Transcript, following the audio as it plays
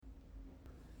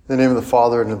In the name of the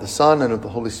Father, and of the Son, and of the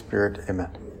Holy Spirit. Amen.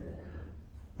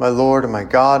 My Lord and my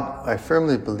God, I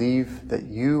firmly believe that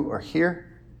you are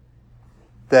here,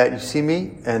 that you see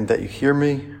me, and that you hear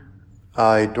me.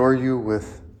 I adore you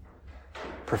with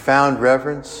profound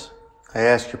reverence. I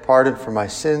ask your pardon for my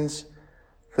sins,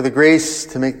 for the grace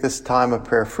to make this time of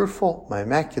prayer fruitful. My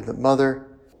Immaculate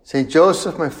Mother, Saint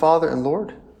Joseph, my Father and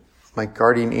Lord, my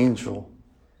guardian angel,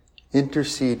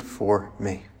 intercede for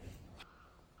me.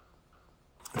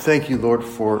 Thank you, Lord,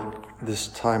 for this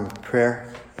time of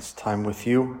prayer, this time with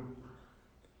you.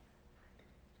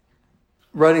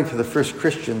 Writing to the first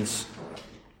Christians,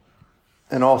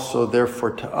 and also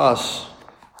therefore to us,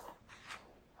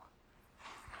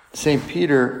 St.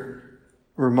 Peter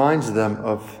reminds them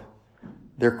of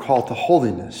their call to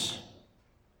holiness.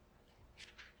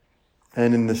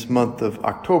 And in this month of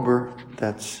October,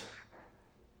 that's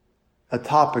a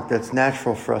topic that's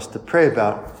natural for us to pray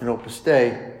about in Opus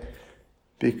Dei,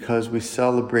 because we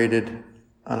celebrated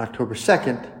on October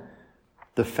 2nd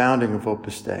the founding of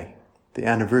Opus Dei, the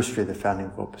anniversary of the founding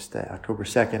of Opus Dei, October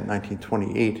 2nd,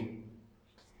 1928.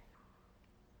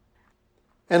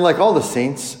 And like all the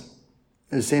saints,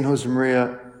 St.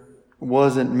 Josemaria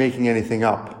wasn't making anything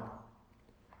up.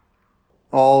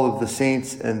 All of the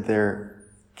saints and their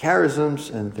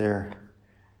charisms and their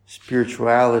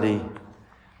spirituality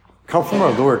come from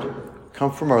our Lord,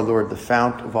 the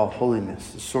fount of all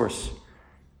holiness, the source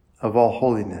of all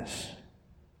holiness.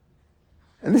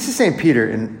 And this is St. Peter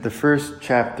in the first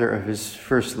chapter of his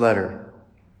first letter.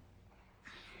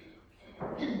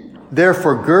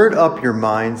 Therefore, gird up your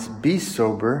minds, be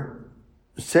sober,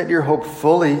 set your hope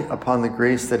fully upon the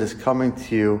grace that is coming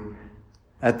to you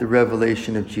at the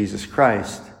revelation of Jesus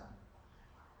Christ.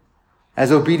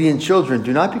 As obedient children,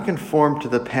 do not be conformed to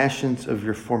the passions of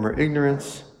your former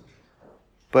ignorance,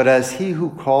 but as he who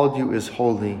called you is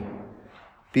holy,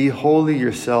 be holy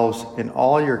yourselves in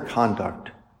all your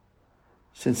conduct,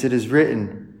 since it is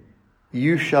written,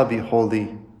 you shall be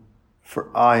holy, for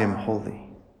I am holy.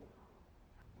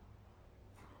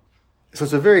 So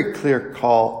it's a very clear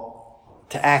call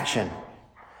to action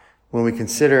when we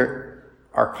consider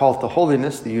our call to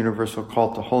holiness, the universal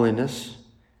call to holiness,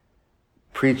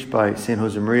 preached by St.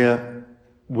 Josemaria,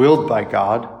 willed by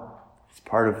God. It's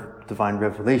part of divine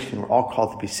revelation. We're all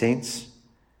called to be saints.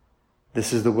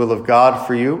 This is the will of God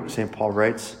for you, St. Paul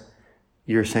writes,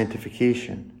 your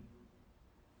sanctification.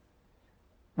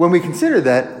 When we consider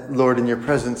that, Lord, in your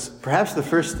presence, perhaps the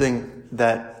first thing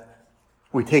that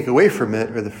we take away from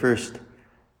it, or the first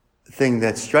thing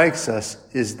that strikes us,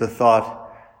 is the thought,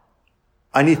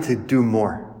 I need to do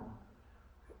more.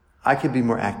 I can be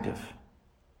more active.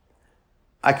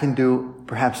 I can do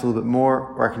perhaps a little bit more,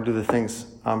 or I can do the things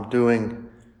I'm doing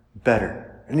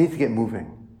better. I need to get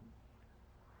moving.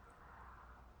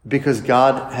 Because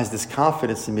God has this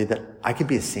confidence in me that I can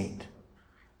be a saint.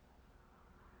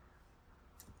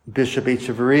 Bishop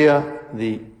Echeverria,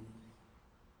 the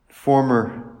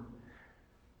former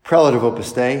prelate of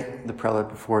Opus Dei, the prelate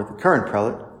before the current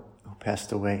prelate, who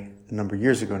passed away a number of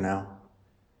years ago now,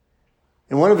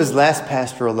 in one of his last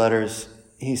pastoral letters,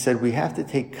 he said, we have to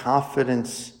take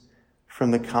confidence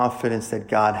from the confidence that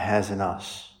God has in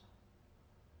us.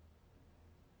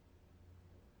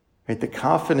 Right? The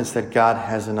confidence that God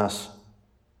has in us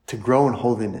to grow in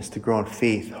holiness, to grow in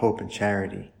faith, hope, and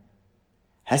charity,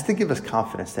 has to give us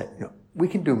confidence that we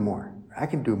can do more, I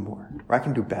can do more, or I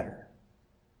can do better.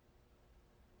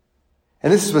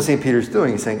 And this is what St. Peter's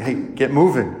doing. He's saying, hey, get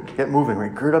moving,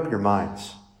 right? Gird up your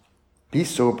minds. Be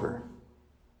sober.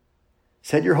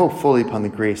 Set your hope fully upon the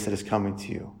grace that is coming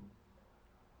to you.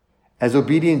 As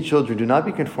obedient children, do not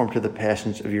be conformed to the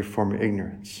passions of your former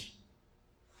ignorance.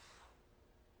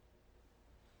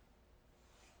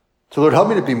 So Lord, help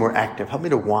me to be more active. Help me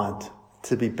to want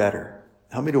to be better.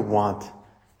 Help me to want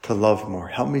to love more.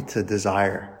 Help me to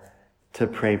desire to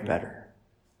pray better.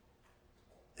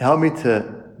 Help me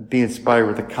to be inspired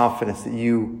with the confidence that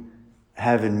you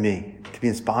have in me, to be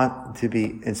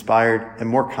inspired and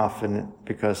more confident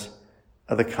because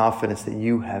of the confidence that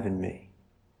you have in me.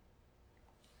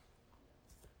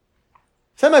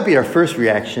 So that might be our first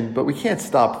reaction, but we can't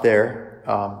stop there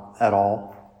at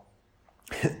all.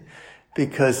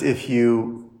 Because if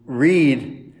you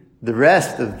read the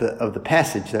rest of the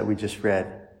passage that we just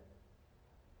read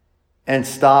and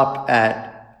stop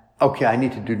at, okay, I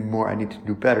need to do more, I need to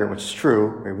do better, which is true,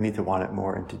 right? We need to want it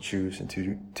more and to choose and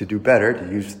to do better,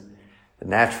 to use the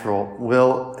natural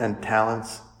will and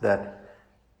talents that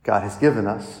God has given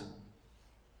us.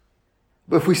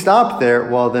 But if we stop there,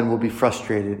 well, then we'll be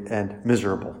frustrated and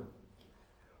miserable.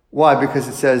 Why? Because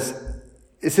it says,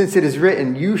 since it is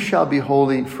written, you shall be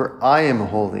holy, for I am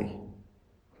holy.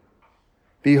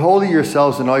 Be holy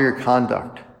yourselves in all your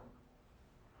conduct.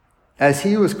 As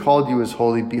he who has called you is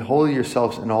holy, be holy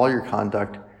yourselves in all your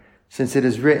conduct, since it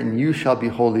is written, you shall be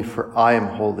holy, for I am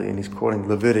holy. And he's quoting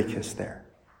Leviticus there.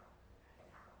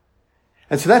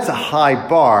 And so that's a high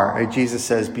bar. Right? Jesus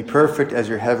says, be perfect as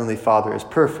your heavenly Father is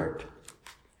perfect.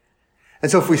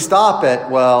 And so if we stop at,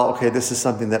 well, okay, this is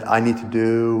something that I need to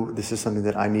do, this is something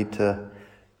that I need to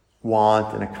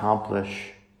want and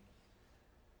accomplish,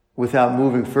 without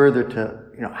moving further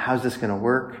to, how's this going to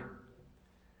work?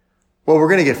 Well, we're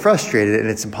going to get frustrated and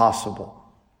it's impossible.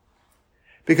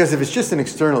 Because if it's just an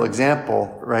external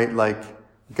example, right, like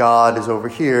God is over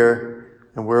here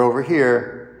and we're over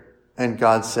here, and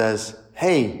God says,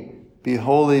 hey, be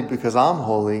holy because I'm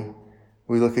holy.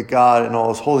 We look at God and all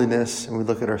his holiness, and we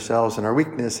look at ourselves and our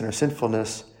weakness and our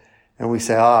sinfulness, and we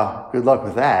say, good luck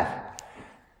with that.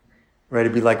 Right?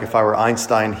 It'd be like if I were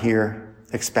Einstein here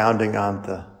expounding on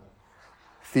the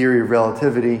theory of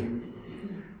relativity,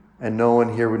 and no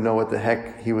one here would know what the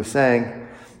heck he was saying.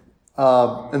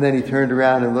 And then he turned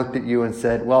around and looked at you and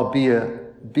said, well,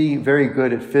 be very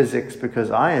good at physics because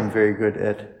I am very good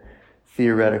at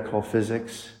theoretical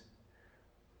physics.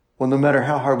 Well, no matter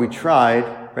how hard we tried,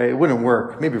 right, it wouldn't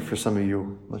work. Maybe for some of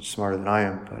you much smarter than I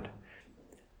am, but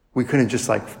we couldn't just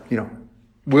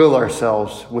will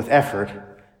ourselves with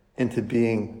effort into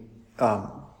being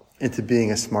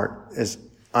as smart as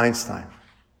Einstein.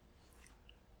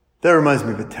 That reminds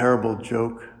me of a terrible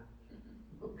joke.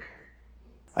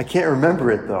 I can't remember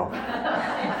it though.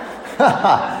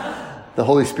 The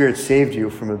Holy Spirit saved you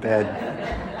from a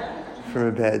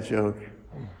bad joke.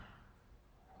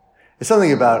 It's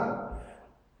something about,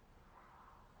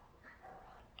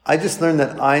 I just learned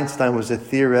that Einstein was a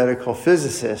theoretical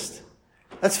physicist.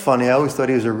 That's funny. I always thought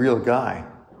he was a real guy.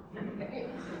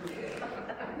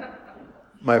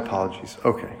 My apologies.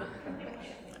 Okay.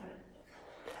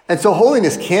 And so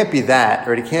holiness can't be that,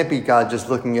 right? It can't be God just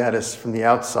looking at us from the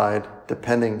outside,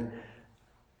 depending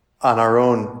on our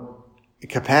own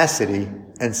capacity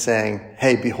and saying,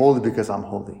 hey, be holy because I'm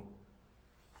holy.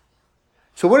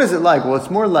 So what is it like? Well, it's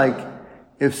more like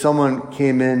if someone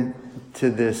came in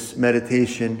to this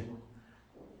meditation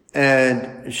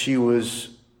and she was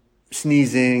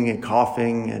sneezing and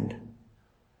coughing and,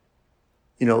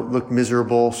 looked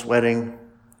miserable, sweating,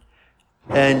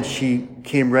 and she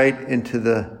came right into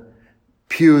the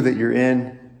pew that you're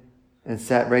in and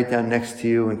sat right down next to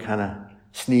you and kind of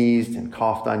sneezed and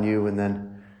coughed on you and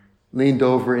then leaned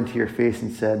over into your face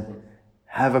and said,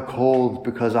 have a cold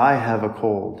because I have a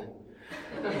cold.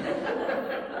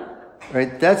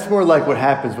 Right? That's more like what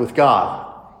happens with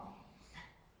God.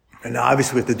 And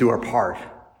obviously we have to do our part.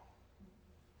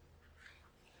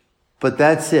 But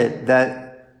that's it.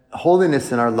 That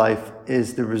holiness in our life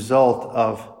is the result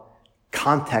of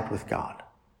contact with God.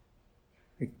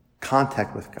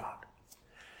 Contact with God.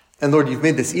 And Lord, you've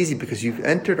made this easy because you've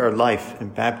entered our life in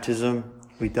baptism.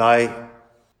 We die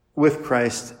with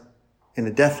Christ in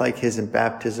a death like his in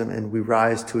baptism, and we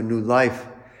rise to a new life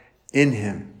in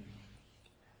him.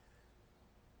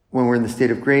 When we're in the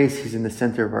state of grace, he's in the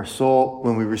center of our soul.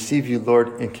 When we receive you,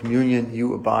 Lord, in communion,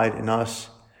 you abide in us,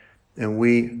 and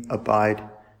we abide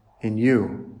in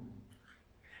you.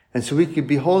 And so we can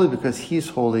be holy because he's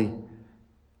holy,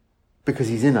 because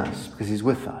he's in us, because he's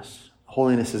with us.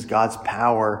 Holiness is God's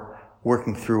power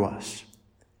working through us.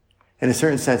 In a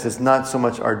certain sense, it's not so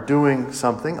much our doing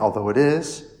something, although it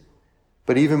is,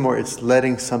 but even more, it's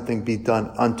letting something be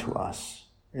done unto us.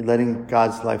 You're letting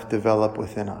God's life develop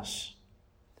within us.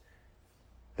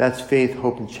 That's faith,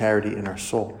 hope, and charity in our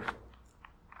soul.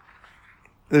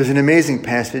 There's an amazing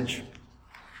passage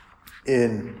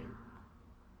in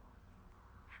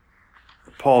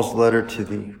Paul's letter to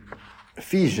the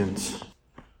Ephesians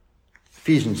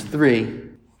 3.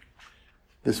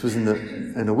 This was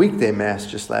in a weekday mass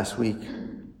just last week.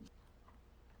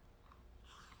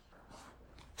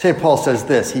 St. Paul says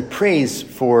this. He prays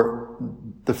for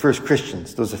the first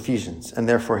Christians, those Ephesians, and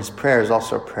therefore his prayer is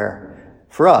also a prayer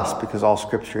for us, because all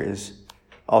Scripture is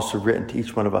also written to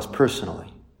each one of us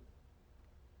personally.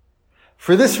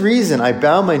 For this reason, I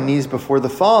bow my knees before the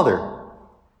Father,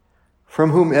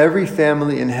 from whom every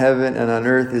family in heaven and on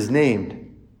earth is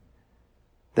named,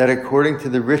 that according to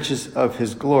the riches of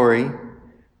his glory,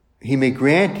 he may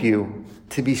grant you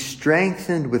to be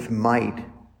strengthened with might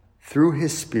through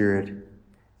his Spirit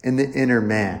in the inner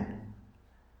man,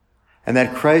 and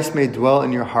that Christ may dwell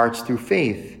in your hearts through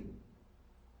faith,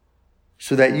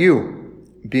 so that you,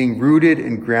 being rooted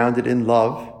and grounded in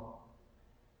love,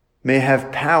 may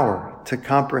have power to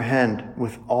comprehend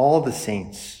with all the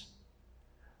saints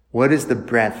what is the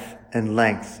breadth and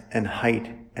length and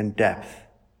height and depth,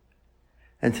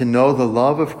 and to know the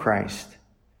love of Christ,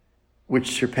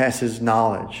 which surpasses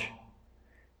knowledge,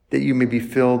 that you may be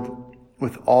filled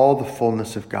with all the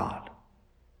fullness of God.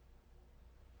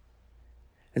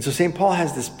 And so St. Paul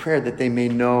has this prayer that they may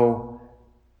know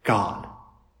God,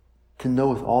 to know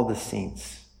with all the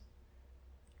saints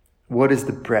what is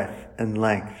the breadth and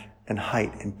length and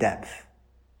height and depth,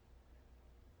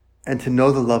 and to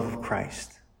know the love of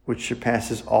Christ, which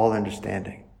surpasses all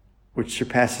understanding, which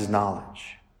surpasses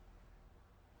knowledge.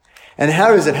 And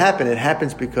how does it happen? It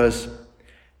happens because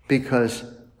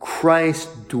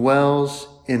Christ dwells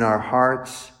in our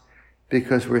hearts,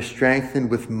 because we're strengthened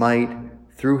with might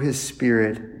through his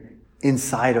Spirit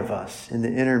inside of us, in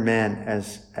the inner man,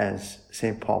 as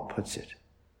St. Paul puts it.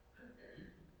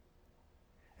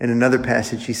 In another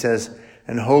passage, he says,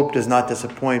 and hope does not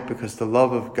disappoint, because the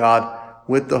love of God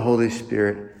with the Holy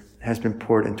Spirit has been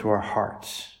poured into our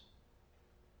hearts.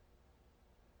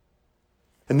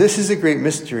 And this is a great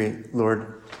mystery,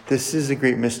 Lord. This is a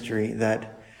great mystery,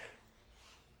 that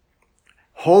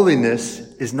holiness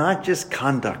is not just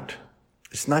conduct.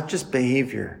 It's not just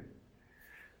behavior.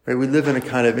 Right? We live in a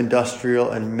kind of industrial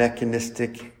and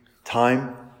mechanistic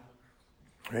time,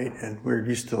 right? And we're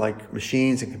used to like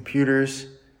machines and computers,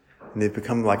 and they've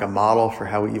become like a model for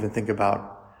how we even think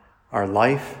about our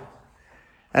life.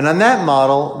 And on that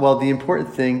model, well, the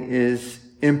important thing is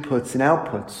inputs and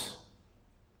outputs.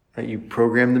 Right? You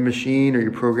program the machine or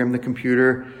you program the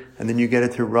computer, and then you get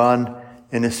it to run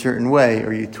in a certain way,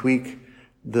 or you tweak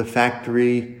the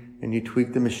factory and you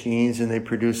tweak the machines and they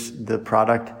produce the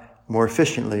product more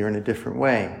efficiently or in a different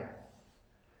way.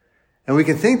 And we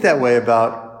can think that way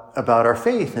about our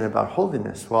faith and about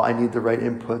holiness. Well, I need the right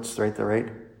inputs, right? The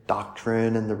right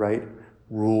doctrine and the right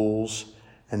rules.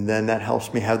 And then that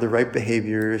helps me have the right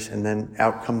behaviors, and then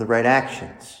out come the right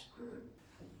actions.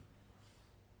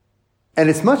 And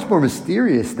it's much more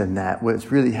mysterious than that.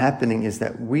 What's really happening is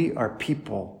that we are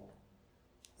people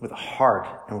with a heart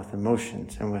and with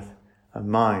emotions and with a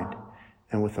mind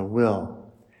and with a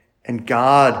will. And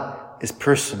God is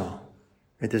personal.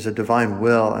 Right? There's a divine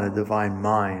will and a divine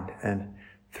mind, and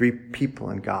three people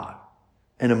in God,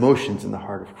 and emotions in the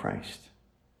heart of Christ.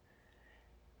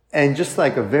 And just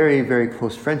like a very, very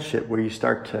close friendship where you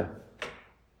start to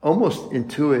almost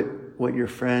intuit what your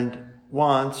friend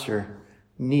wants or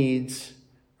needs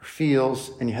or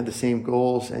feels, and you have the same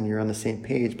goals and you're on the same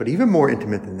page, but even more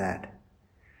intimate than that,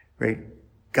 right?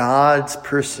 God's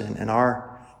person and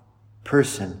our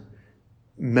person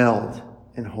meld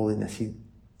in holiness. He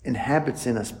inhabits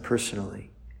in us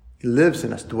personally. He lives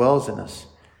in us, dwells in us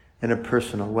in a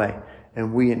personal way,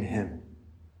 and we in him.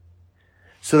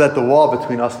 So that the wall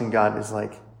between us and God is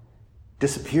like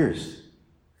disappears,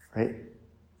 right?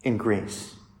 In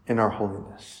grace, in our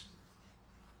holiness.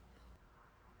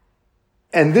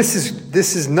 And this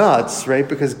is nuts, right?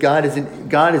 Because God is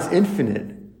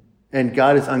infinite, and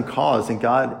God is uncaused, and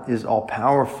God is all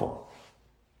powerful.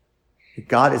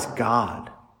 God is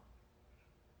God.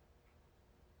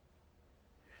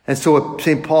 And so what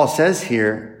St. Paul says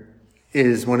here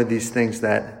is one of these things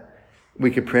that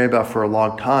we could pray about for a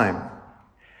long time.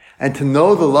 And to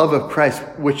know the love of Christ,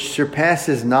 which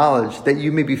surpasses knowledge, that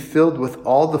you may be filled with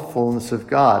all the fullness of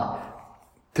God.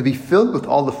 To be filled with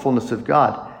all the fullness of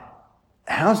God.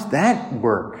 How's that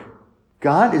work?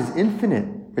 God is infinite.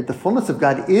 Right? The fullness of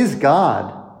God is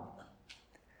God.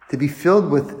 To be filled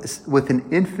with an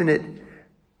infinite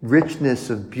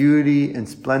richness of beauty and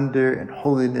splendor and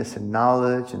holiness and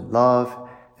knowledge and love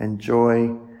and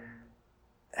joy.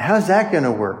 How's that going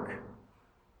to work?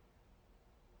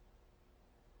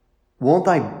 Won't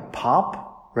I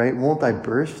pop, right? Won't I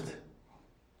burst?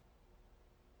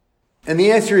 And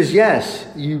the answer is yes,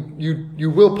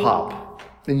 you will pop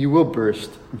and you will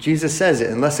burst. Jesus says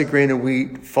it, unless a grain of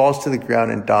wheat falls to the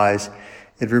ground and dies,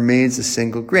 it remains a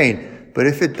single grain. But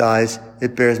if it dies,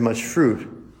 it bears much fruit.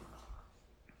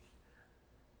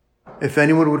 If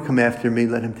anyone would come after me,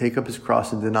 let him take up his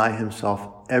cross and deny himself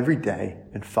every day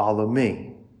and follow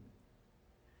me.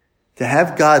 To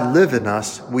have God live in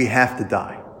us, we have to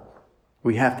die.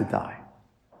 We have to die.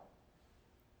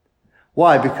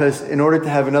 Why? Because in order to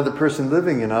have another person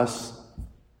living in us,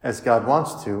 as God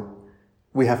wants to,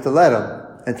 we have to let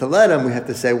him. And to let him, we have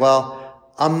to say,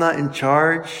 well, I'm not in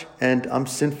charge, and I'm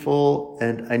sinful,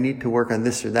 and I need to work on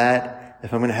this or that.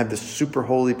 If I'm going to have this super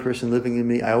holy person living in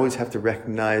me, I always have to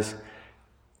recognize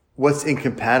what's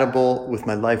incompatible with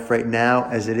my life right now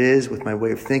as it is, with my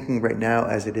way of thinking right now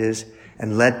as it is,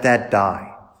 and let that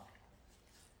die.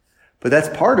 But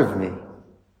that's part of me.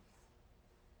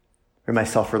 Or my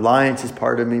self-reliance is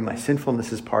part of me. My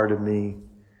sinfulness is part of me.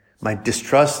 My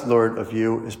distrust, Lord, of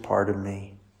you is part of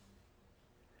me.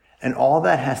 And all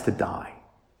that has to die.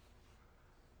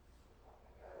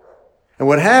 And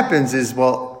what happens is,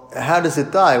 well, how does it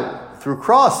die? Through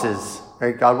crosses,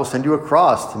 right? God will send you a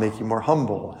cross to make you more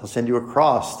humble. He'll send you a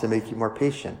cross to make you more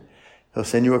patient. He'll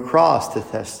send you a cross to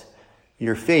test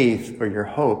your faith or your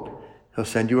hope. He'll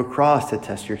send you a cross to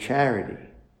test your charity.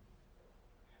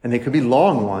 And they could be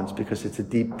long ones because it's a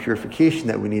deep purification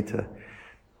that we need to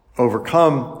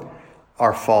overcome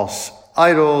our false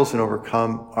idols and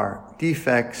overcome our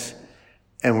defects.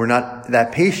 And we're not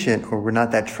that patient or we're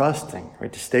not that trusting,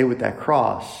 right? To stay with that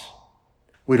cross.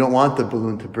 We don't want the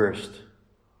balloon to burst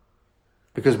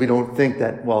because we don't think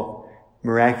that, well,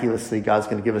 miraculously God's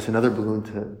going to give us another balloon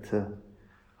to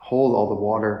hold all the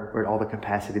water or all the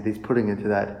capacity that he's putting into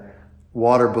that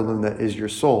water balloon that is your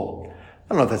soul. I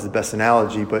don't know if that's the best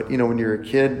analogy, but when you're a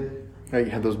kid, right,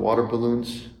 you had those water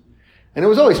balloons. And it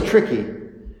was always tricky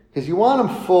because you want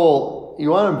them full, you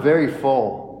want them very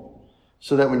full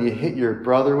so that when you hit your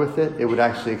brother with it, it would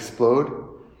actually explode.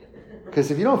 Because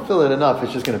if you don't fill it enough,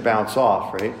 it's just going to bounce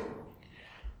off, right?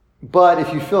 But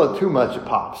if you fill it too much, it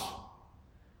pops.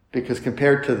 Because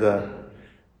compared to the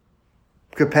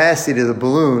capacity of the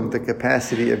balloon, the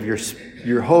capacity of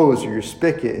your hose or your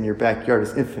spigot in your backyard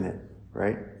is infinite,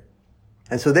 right?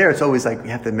 And so there it's always like you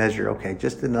have to measure, okay,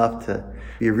 just enough to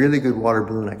be a really good water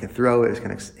balloon. I can throw it, it's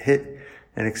going to hit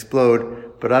and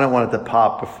explode, but I don't want it to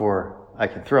pop before I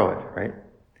can throw it, right?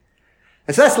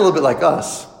 And so that's a little bit like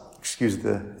us, excuse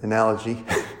the analogy.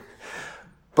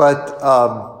 But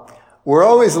we're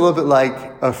always a little bit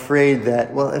like afraid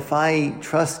that, well, if I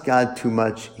trust God too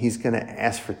much, he's going to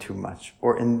ask for too much.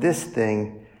 Or in this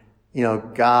thing,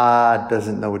 God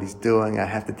doesn't know what he's doing. I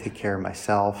have to take care of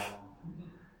myself.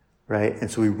 Right?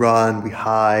 And so we run, we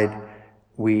hide,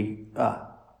 we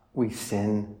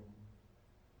sin.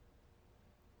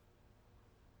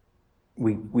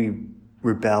 We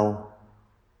rebel.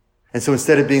 And so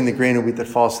instead of being the grain of wheat that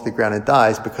falls to the ground and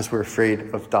dies because we're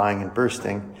afraid of dying and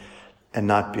bursting and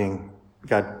not being,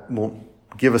 God won't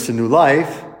give us a new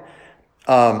life.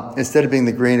 Instead of being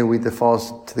the grain of wheat that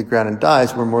falls to the ground and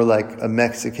dies, we're more like a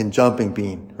Mexican jumping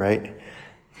bean, right?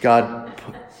 God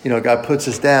puts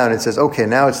us down and says, okay,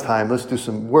 now it's time. Let's do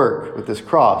some work with this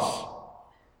cross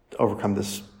to overcome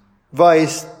this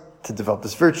vice, to develop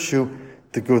this virtue,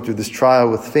 to go through this trial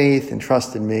with faith and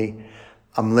trust in me.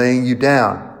 I'm laying you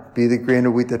down. Be the grain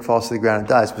of wheat that falls to the ground and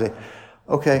dies. We say,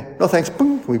 okay, no thanks.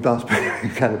 Boom. We bounce back. We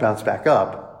kind of bounce back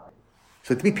up.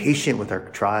 So to be patient with our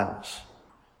trials.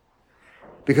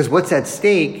 Because what's at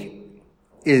stake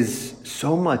is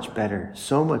so much better,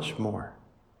 so much more.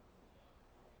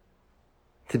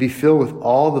 To be filled with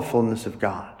all the fullness of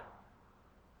God.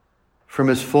 From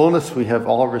his fullness we have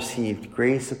all received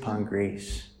grace upon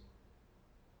grace.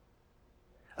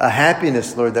 A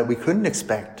happiness, Lord, that we couldn't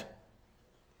expect.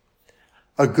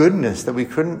 A goodness that we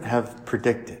couldn't have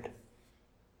predicted.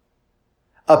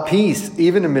 A peace,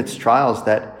 even amidst trials,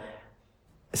 that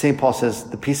St. Paul says,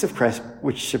 the peace of Christ,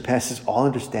 which surpasses all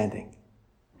understanding.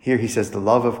 Here he says, the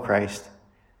love of Christ,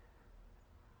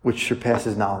 which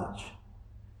surpasses knowledge.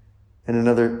 In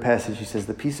another passage, he says,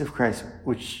 the peace of Christ,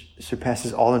 which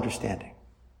surpasses all understanding.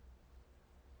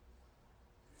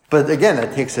 But again,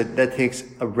 that takes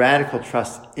a radical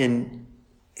trust in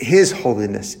his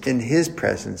holiness, in his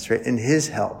presence, right? In his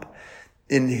help,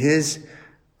 in his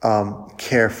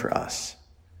care for us.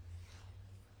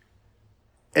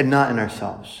 And not in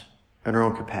ourselves, in our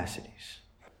own capacities.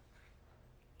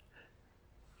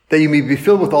 That you may be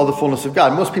filled with all the fullness of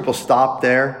God. Most people stop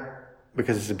there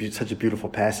because it's such a beautiful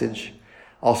passage.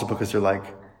 Also because they're like,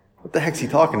 what the heck's he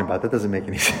talking about? That doesn't make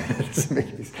any sense.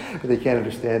 But they can't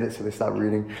understand it, so they stop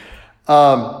reading.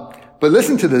 But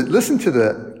listen to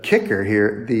the kicker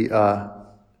here.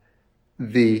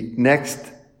 The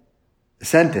next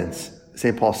sentence,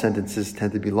 St. Paul's sentences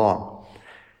tend to be long.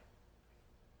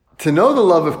 To know the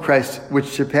love of Christ, which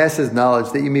surpasses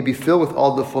knowledge, that you may be filled with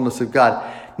all the fullness of God.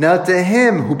 Now to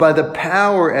him who by the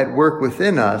power at work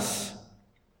within us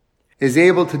is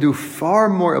able to do far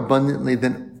more abundantly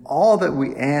than all that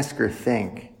we ask or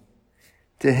think.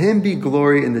 To him be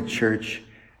glory in the church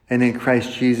and in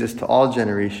Christ Jesus to all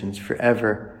generations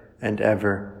forever and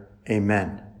ever.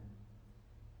 Amen.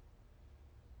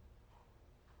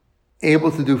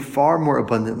 Able to do far more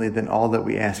abundantly than all that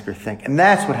we ask or think. And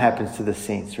that's what happens to the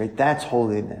saints, right? That's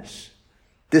holiness.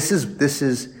 This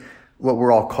is what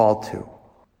we're all called to.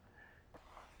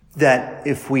 That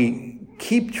if we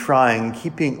keep trying,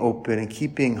 keep being open and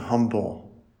keep being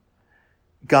humble,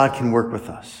 God can work with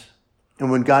us.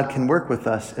 And when God can work with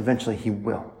us, eventually he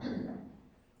will.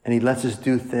 And he lets us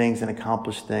do things and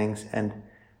accomplish things and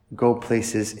go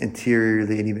places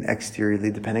interiorly and even exteriorly,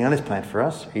 depending on his plan for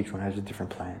us. Each one has a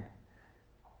different plan.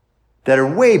 that are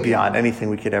way beyond anything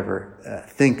we could ever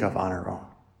think of on our own.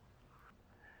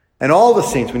 And all the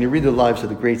saints, when you read the lives of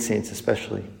the great saints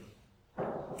especially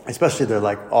they're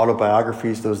like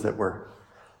autobiographies, those that were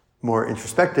more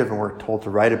introspective and were told to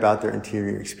write about their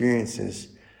interior experiences.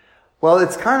 Well,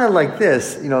 it's kind of like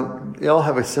this, they all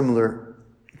have a similar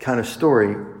kind of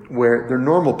story where they're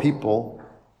normal people.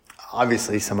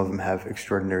 Obviously, some of them have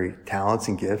extraordinary talents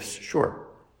and gifts, sure.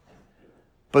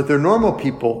 But they're normal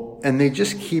people, and they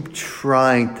just keep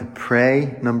trying to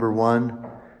pray, number one.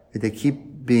 They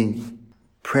keep being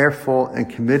prayerful and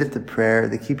committed to prayer.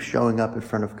 They keep showing up in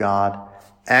front of God,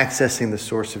 accessing the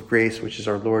source of grace, which is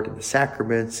our Lord in the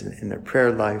sacraments and in their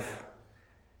prayer life.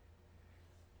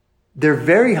 They're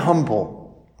very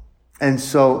humble, and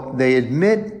so they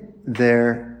admit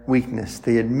their weakness.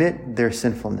 They admit their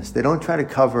sinfulness. They don't try to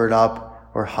cover it up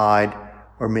or hide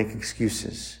or make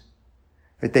excuses.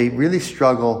 But they really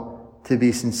struggle to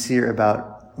be sincere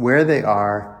about where they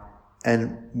are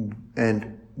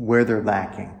and where they're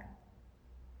lacking.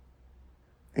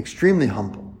 Extremely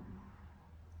humble.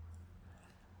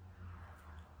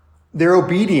 They're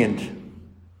obedient.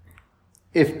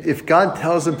 If God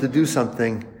tells them to do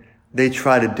something, they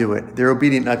try to do it. They're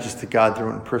obedient not just to God,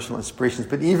 their own personal inspirations,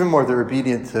 but even more, they're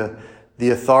obedient to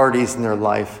the authorities in their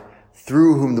life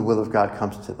through whom the will of God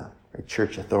comes to them. Right?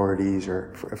 Church authorities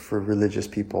or for religious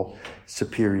people,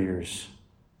 superiors.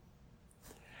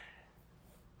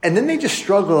 And then they just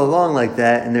struggle along like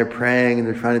that, and they're praying, and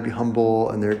they're trying to be humble,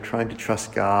 and they're trying to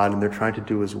trust God, and they're trying to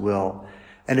do His will.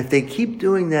 And if they keep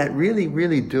doing that, really,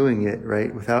 really doing it,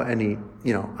 right, without any,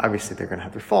 obviously they're going to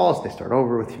have their faults, they start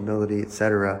over with humility,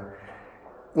 etc.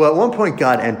 Well, at one point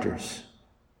God enters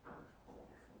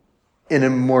in a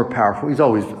more powerful, He's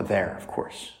always there, of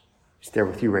course. He's there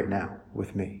with you right now,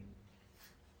 with me.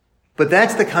 But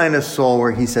that's the kind of soul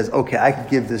where He says, okay, I can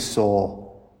give this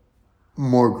soul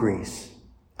more grace.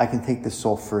 I can take this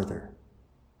soul further.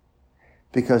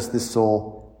 Because this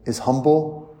soul is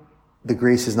humble. The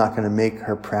grace is not going to make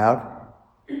her proud.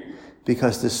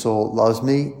 Because this soul loves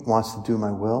me, wants to do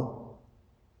my will.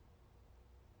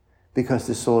 Because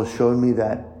this soul has shown me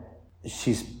that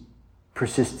she's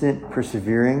persistent,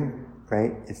 persevering,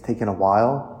 right? It's taken a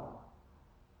while.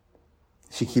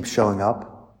 She keeps showing up.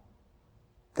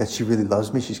 That she really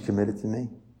loves me, she's committed to me.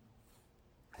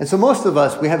 And so most of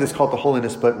us, we have this call to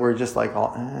holiness, but we're just like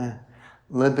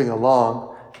limping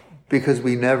along because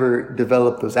we never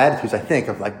develop those attitudes, I think,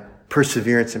 of like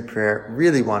perseverance in prayer,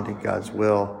 really wanting God's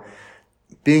will,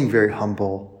 being very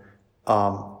humble,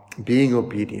 being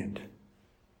obedient.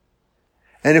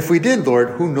 And if we did, Lord,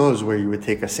 who knows where you would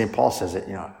take us? St. Paul says it,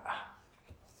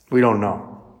 we don't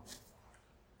know.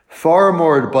 Far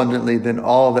more abundantly than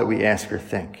all that we ask or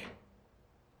think.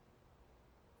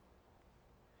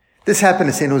 This happened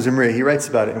to St. Josemaria. He writes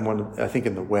about it in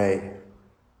in The Way.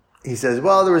 He says,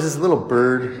 well, there was this little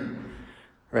bird,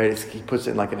 right? He puts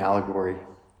it in like an allegory.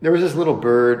 There was this little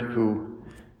bird who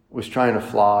was trying to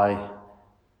fly,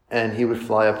 and he would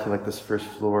fly up to like this first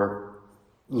floor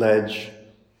ledge,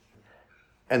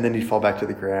 and then he'd fall back to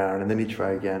the ground, and then he'd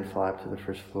try again, fly up to the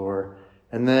first floor,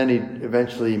 and then he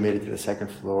eventually made it to the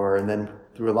second floor, and then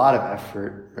through a lot of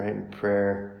effort, right, and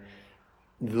prayer,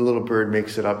 the little bird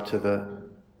makes it up to the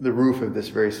roof of this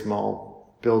very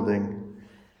small building.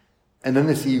 And then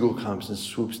this eagle comes and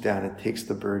swoops down and takes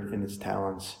the bird in its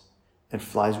talons and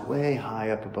flies way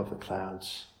high up above the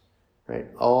clouds, right?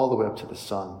 All the way up to the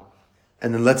sun.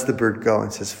 And then lets the bird go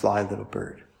and says, fly, little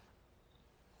bird.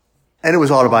 And it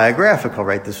was autobiographical,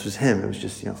 right? This was him. It was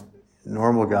just,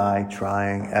 normal guy,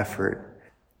 trying, effort,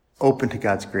 open to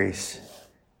God's grace.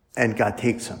 And God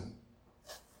takes him.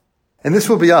 And this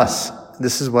will be us.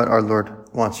 This is what our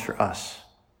Lord wants for us.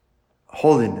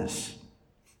 Holiness.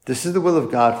 This is the will of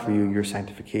God for you, your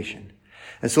sanctification.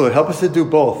 And so Lord, help us to do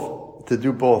both.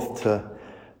 To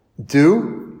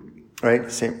do,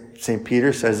 right? St.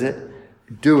 Peter says it.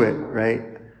 Do it, right?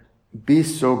 Be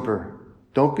sober.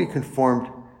 Don't be conformed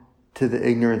to the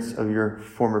ignorance of your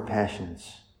former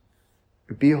passions.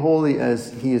 Be holy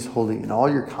as He is holy in all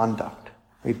your conduct.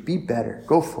 Right? Be better.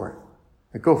 Go for it.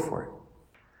 Right? Go for it.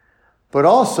 But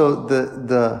also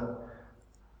the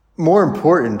more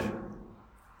important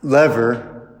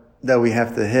lever that we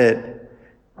have to hit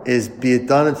is, be it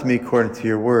done unto me according to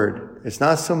your word. It's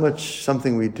not so much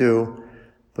something we do,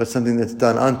 but something that's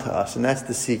done unto us. And that's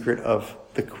the secret of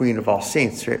the Queen of all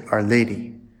saints, right? Our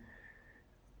Lady.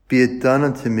 Be it done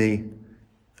unto me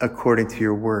according to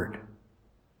your word.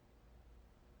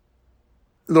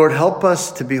 Lord, help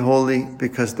us to be holy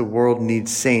because the world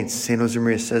needs saints. St.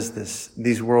 Josemaria says this.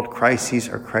 These world crises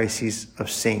are crises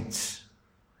of saints.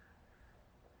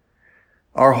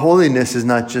 Our holiness is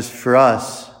not just for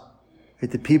us,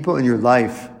 Right? The people in your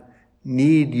life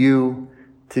need you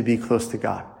to be close to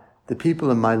God. The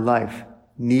people in my life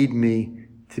need me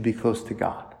to be close to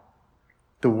God.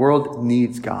 The world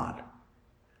needs God.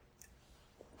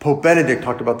 Pope Benedict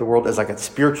talked about the world as like a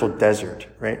spiritual desert,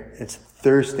 right? It's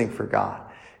thirsting for God.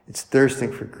 It's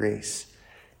thirsting for grace.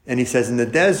 And he says in the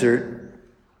desert,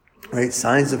 right,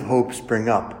 signs of hope spring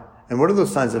up. And what are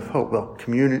those signs of hope? Well,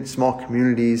 small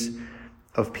communities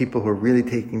of people who are really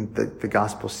taking the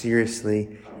gospel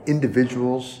seriously,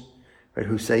 individuals, right,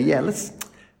 who say, yeah,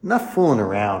 enough fooling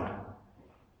around,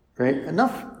 right?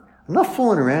 Enough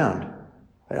fooling around.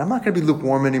 Right? I'm not going to be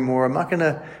lukewarm anymore. I'm not going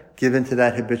to give into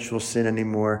that habitual sin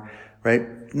anymore,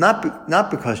 right? Not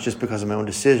because of my own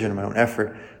decision or my own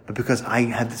effort, but because I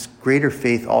have this greater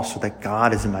faith also that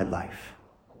God is in my life.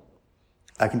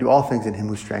 I can do all things in him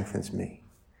who strengthens me.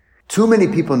 Too many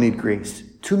people need grace.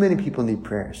 Too many people need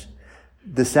prayers.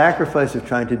 The sacrifice of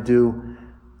trying to do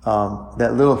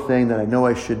that little thing that I know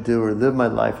I should do or live my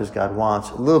life as God wants,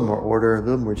 a little more order, a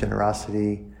little more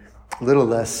generosity, a little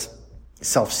less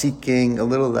self-seeking, a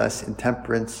little less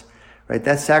intemperance, right?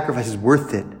 That sacrifice is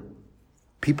worth it.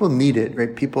 People need it,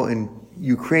 right? People in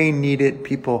Ukraine need it.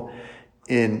 People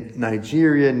in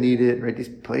Nigeria need it, right? These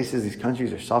places, these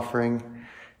countries are suffering.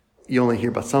 You only hear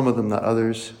about some of them, not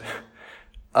others.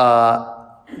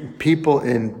 People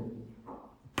in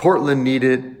Portland need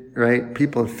it, right?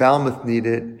 People in Falmouth need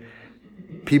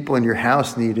it. People in your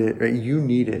house need it, right? You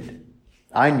need it.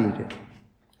 I need it.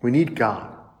 We need God.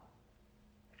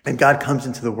 And God comes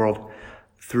into the world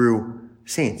through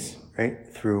saints,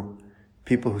 right? Through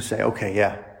people who say, okay,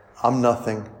 yeah, I'm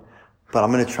nothing, but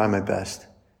I'm going to try my best.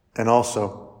 And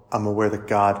also, I'm aware that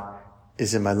God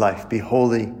is in my life. Be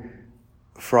holy,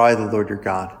 for I, the Lord your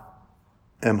God,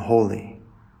 am holy.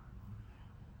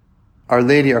 Our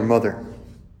Lady, our Mother,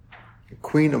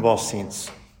 Queen of all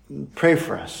saints, pray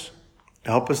for us.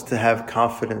 Help us to have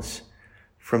confidence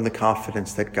from the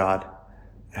confidence that God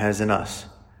has in us.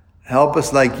 Help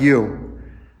us, like you,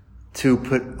 to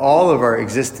put all of our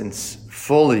existence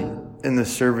fully in the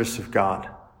service of God.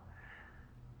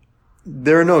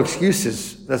 There are no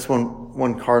excuses. That's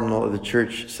one cardinal of the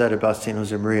church said about St.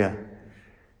 Josemaria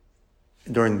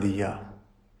during the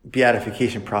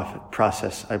beatification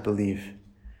process, I believe.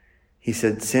 He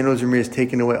said, St. Josemaria has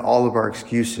taken away all of our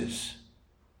excuses.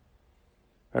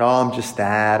 Right? Oh, I'm just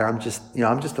that, or I'm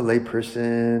just a lay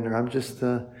person, or I'm just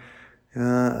a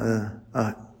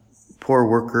poor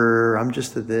worker, I'm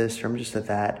just a this, or I'm just a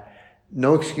that.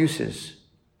 No excuses.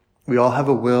 We all have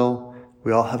a will.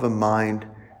 We all have a mind.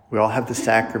 We all have the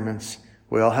sacraments.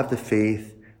 We all have the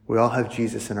faith. We all have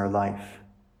Jesus in our life.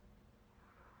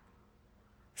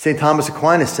 St. Thomas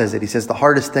Aquinas says it. He says the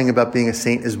hardest thing about being a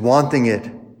saint is wanting it.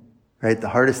 Right? The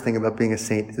hardest thing about being a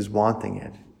saint is wanting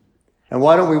it. And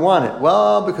why don't we want it?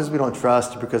 Well, because we don't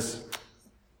trust, because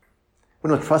we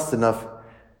don't trust enough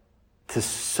to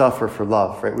suffer for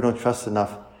love, right? We don't trust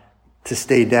enough to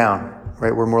stay down,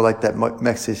 right? We're more like that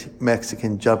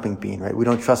Mexican jumping bean, right? We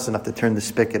don't trust enough to turn the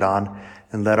spigot on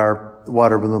and let our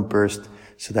water balloon burst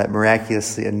so that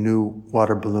miraculously a new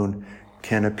water balloon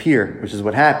can appear, which is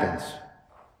what happens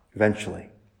eventually,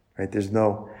 right? There's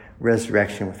no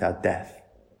resurrection without death.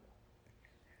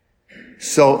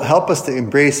 So help us to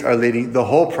embrace Our Lady, the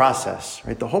whole process,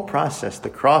 right? The whole process, the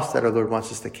cross that our Lord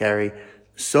wants us to carry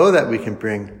so that we can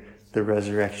bring the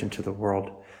resurrection to the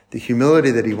world, the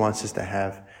humility that he wants us to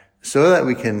have so that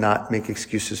we can not make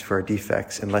excuses for our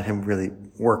defects and let him really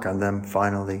work on them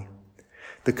finally.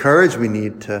 The courage we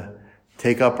need to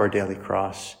take up our daily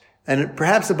cross. And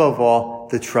perhaps above all,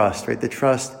 the trust, right? The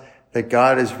trust that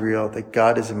God is real, that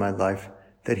God is in my life,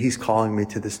 that he's calling me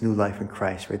to this new life in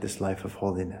Christ, right? This life of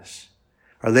holiness.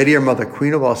 Our Lady, our Mother,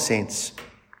 Queen of all saints,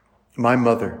 my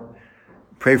Mother,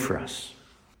 pray for us.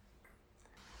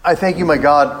 I thank you, my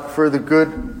God, for the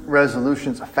good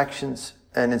resolutions, affections,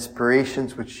 and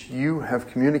inspirations which you have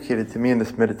communicated to me in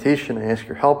this meditation. I ask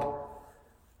your help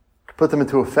to put them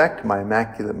into effect. My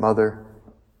Immaculate Mother,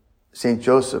 Saint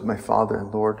Joseph, my Father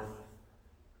and Lord,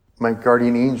 my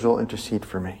guardian angel, intercede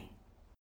for me.